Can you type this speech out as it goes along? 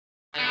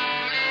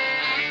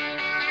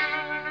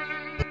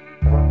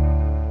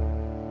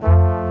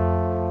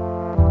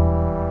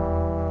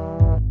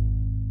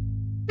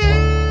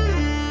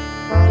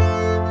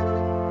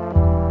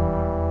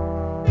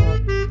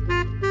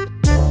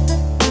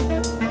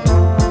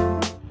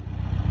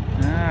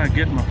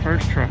getting my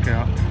first truck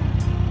out.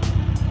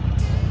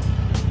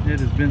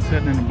 It has been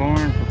sitting in the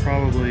barn for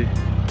probably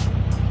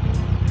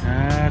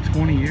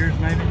 20 years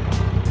maybe.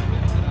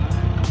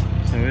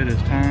 So it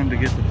is time to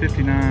get the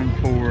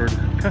 59 Ford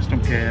custom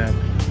cab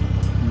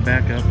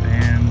back up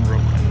and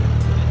rolling.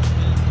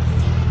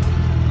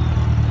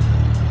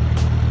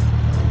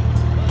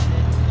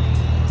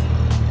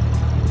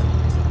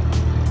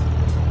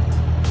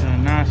 Got a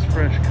nice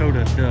fresh coat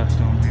of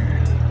dust on here.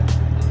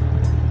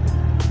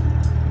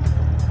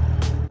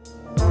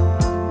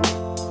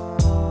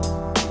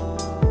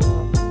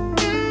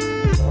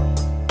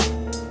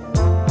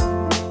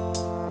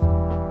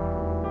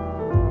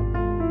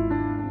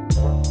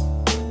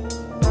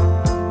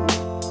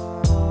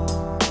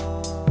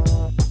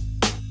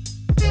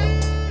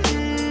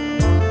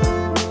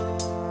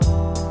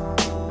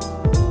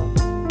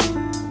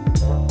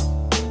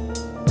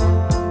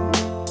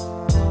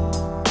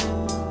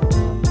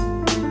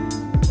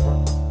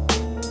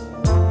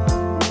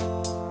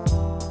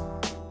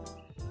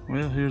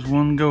 Well, here's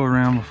one go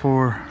around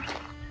before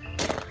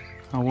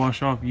I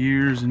wash off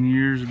years and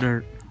years of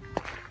dirt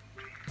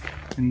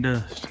and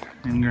dust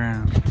and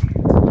grime.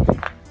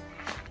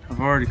 I've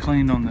already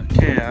cleaned on the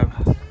cab,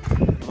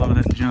 a lot of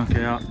that junk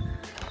out,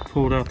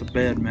 pulled out the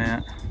bed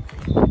mat,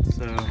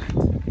 so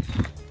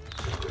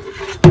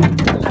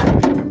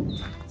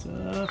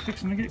it's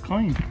fixing to get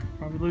clean.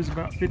 Probably lose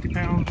about 50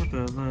 pounds worth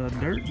of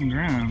dirt and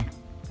grime.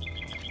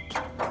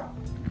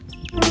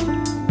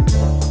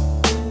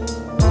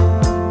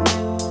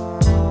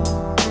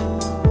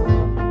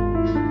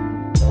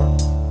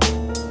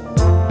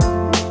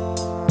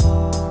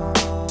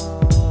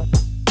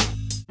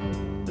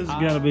 This has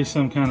got to be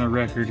some kind of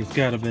record. It's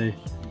got to be.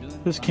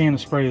 This can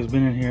of spray has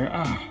been in here.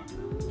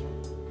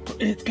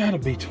 It's got to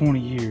be 20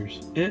 years.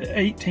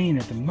 18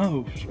 at the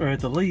most, or at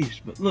the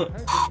least. But look,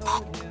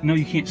 I know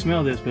you can't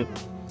smell this, but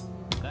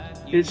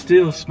it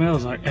still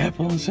smells like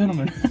apple and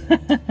cinnamon.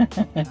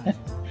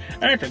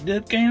 That's a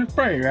good can of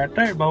spray right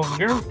there, boys and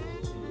girls.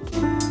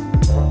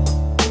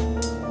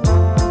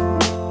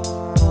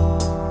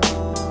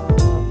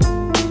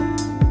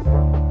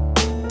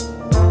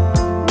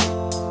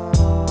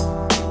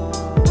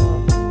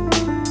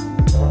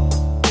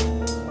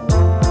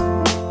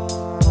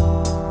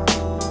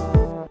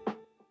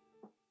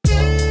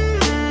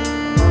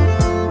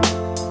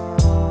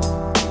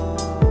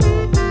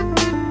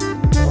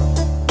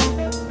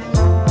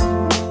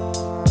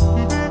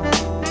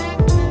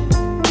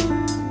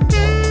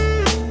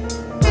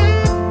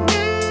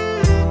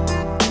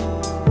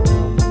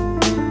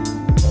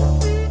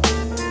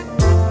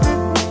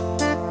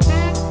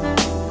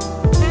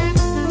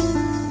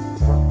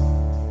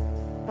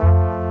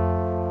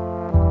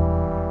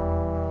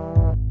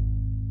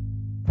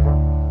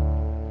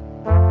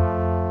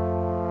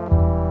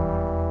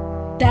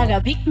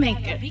 Big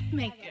maker.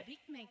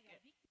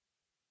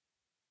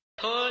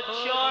 Put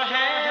your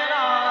head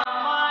on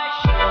my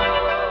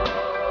shoulder.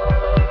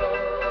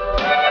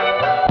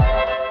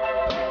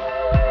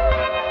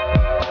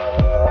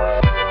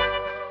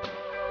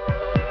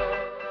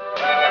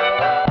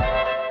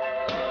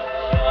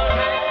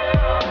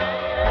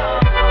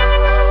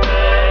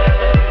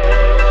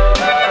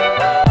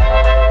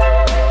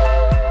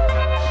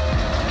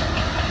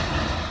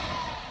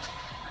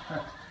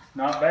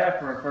 Not bad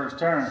for a first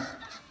turn.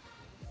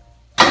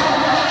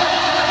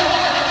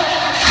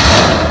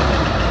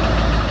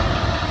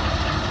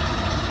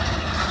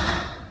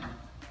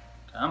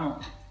 Come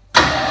on.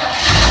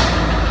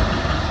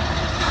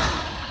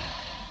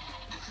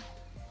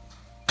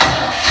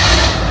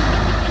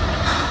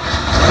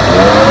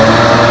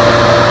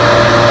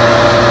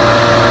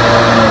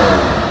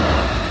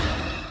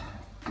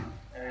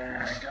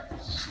 There, I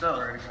got stuck.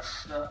 Already got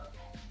stuck.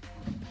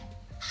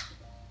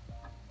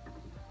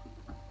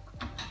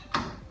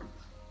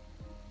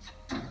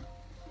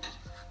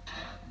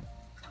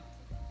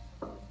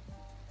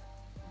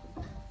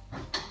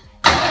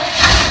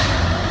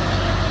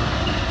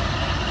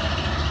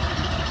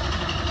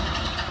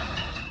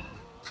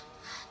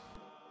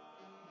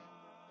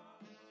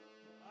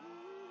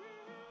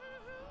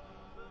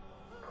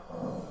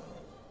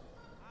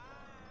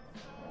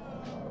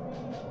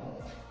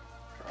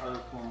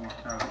 One more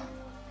time.